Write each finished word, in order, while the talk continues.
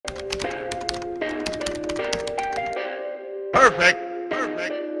Perfect.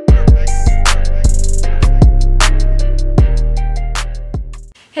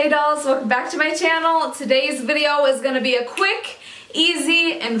 Hey dolls, welcome back to my channel. Today's video is going to be a quick,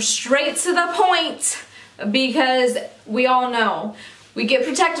 easy, and straight to the point because we all know we get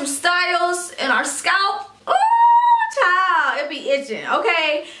protective styles in our scalp. Ooh, child, it be itching,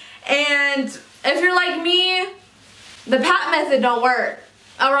 okay? And if you're like me, the pat method don't work,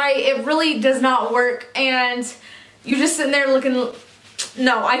 alright? It really does not work, and you're just sitting there looking,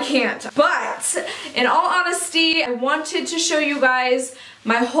 no, I can't. But in all honesty, I wanted to show you guys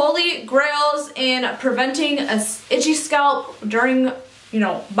my holy grails in preventing a itchy scalp during, you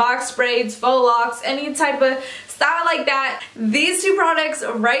know, box braids, faux locks, any type of style like that. These two products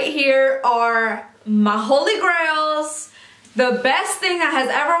right here are my holy grails. The best thing that has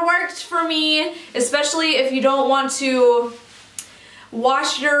ever worked for me, especially if you don't want to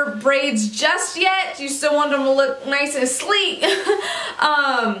wash your braids just yet, you still want them to look nice and sleek.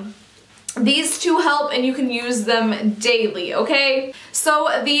 These two help and you can use them daily, okay? So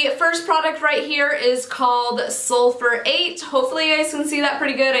the first product right here is called Sulfur 8. Hopefully you guys can see that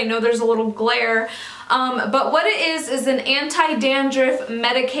pretty good. I know there's a little glare. But what it is an anti-dandruff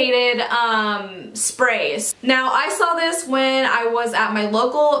medicated spray. Now I saw this when I was at my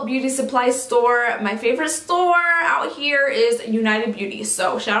local beauty supply store. My favorite store out here is United Beauty,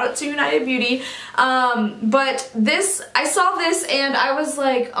 so shout out to United Beauty. But this, I saw this and I was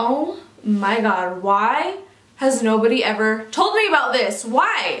like, oh my god, why has nobody ever told me about this?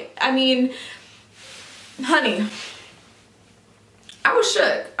 Why? I mean, honey, I was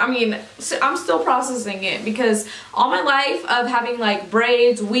shook. I mean, I'm still processing it because all my life of having like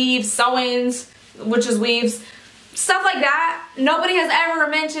braids, weaves, sew-ins, which is weaves, stuff like that, nobody has ever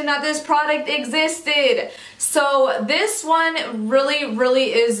mentioned that this product existed. So this one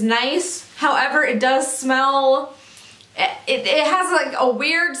really is nice. However, it does smell, it has like a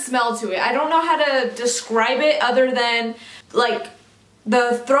weird smell to it. I don't know how to describe it other than like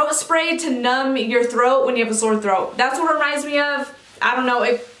the throat spray to numb your throat when you have a sore throat. That's what it reminds me of. I don't know,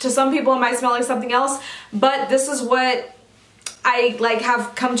 if to some people it might smell like something else, but this is what I like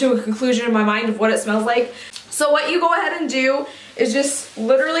have come to a conclusion in my mind of what it smells like. So what you go ahead and do is just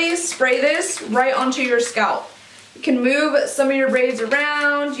literally spray this right onto your scalp. You can move some of your braids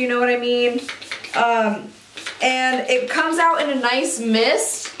around, you know what I mean? And it comes out in a nice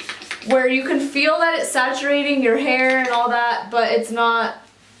mist where you can feel that it's saturating your hair and all that, but it's not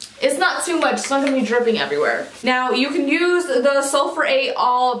too much. It's not going to be dripping everywhere. Now, you can use the Sulfur 8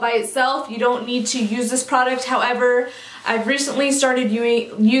 all by itself. You don't need to use this product. However, I've recently started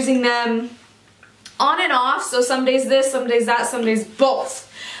using them on and off. So some days this, some days that, some days both.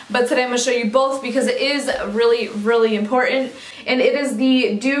 But today I'm going to show you both because it is really important. And it is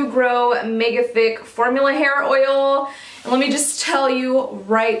the Do Grow Mega Thick Formula Hair Oil. And let me just tell you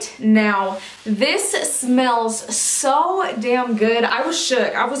right now, this smells so damn good. I was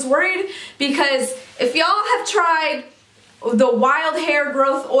shook. I was worried because if y'all have tried the Wild Hair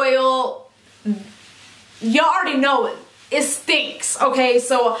Growth Oil, y'all already know it. It stinks, okay?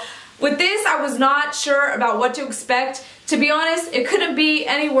 So with this, I was not sure about what to expect. To be honest, it couldn't be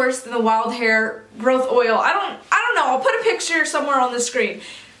any worse than the Wild Hair Growth Oil. I don't know. I'll put a picture somewhere on the screen.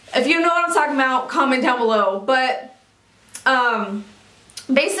 If you know what I'm talking about, comment down below. But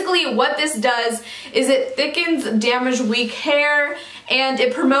basically what this does is it thickens damaged, weak hair, and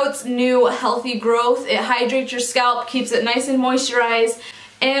it promotes new healthy growth. It hydrates your scalp, keeps it nice and moisturized,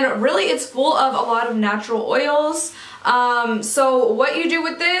 and really it's full of a lot of natural oils. So what you do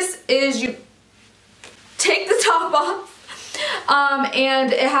with this is you take the top off,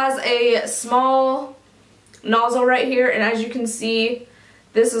 and it has a small nozzle right here, and as you can see,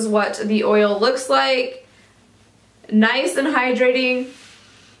 this is what the oil looks like. Nice and hydrating,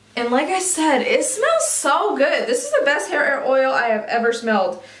 and like I said, it smells so good. This is the best hair oil I have ever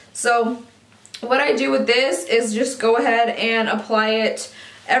smelled. So what I do with this is just go ahead and apply it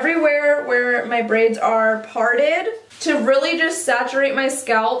everywhere where my braids are parted to really just saturate my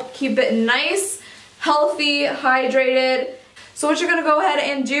scalp, keep it nice, healthy, hydrated. So what you're gonna go ahead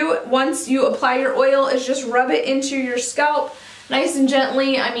and do once you apply your oil is just rub it into your scalp nice and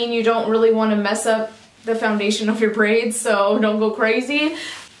gently. I mean, you don't really want to mess up the foundation of your braids, so don't go crazy,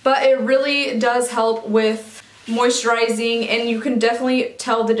 but it really does help with moisturizing, and you can definitely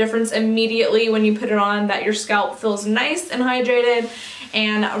tell the difference immediately when you put it on that your scalp feels nice and hydrated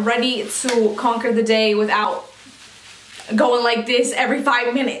and ready to conquer the day without going like this every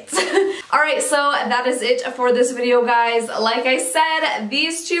 5 minutes. Alright, so that is it for this video, guys. Like I said,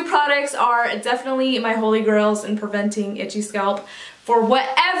 these two products are definitely my holy grails in preventing itchy scalp for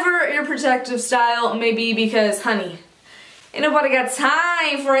whatever your protective style may be, because honey, Ain't nobody got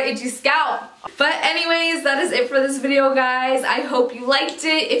time for an itchy scalp. But anyways, that is it for this video, guys. I hope you liked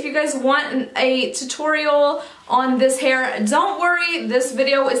it. If you guys want a tutorial on this hair, don't worry, this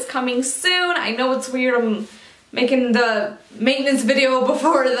video is coming soon. I know it's weird, I'm making the maintenance video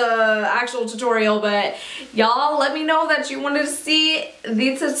before the actual tutorial, but y'all let me know that you wanted to see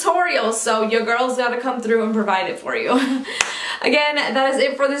the tutorial, so your girl's gotta come through and provide it for you. Again, that is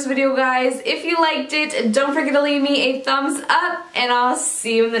it for this video, guys. If you liked it, don't forget to leave me a thumbs up, and I'll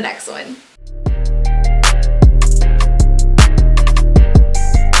see you in the next one.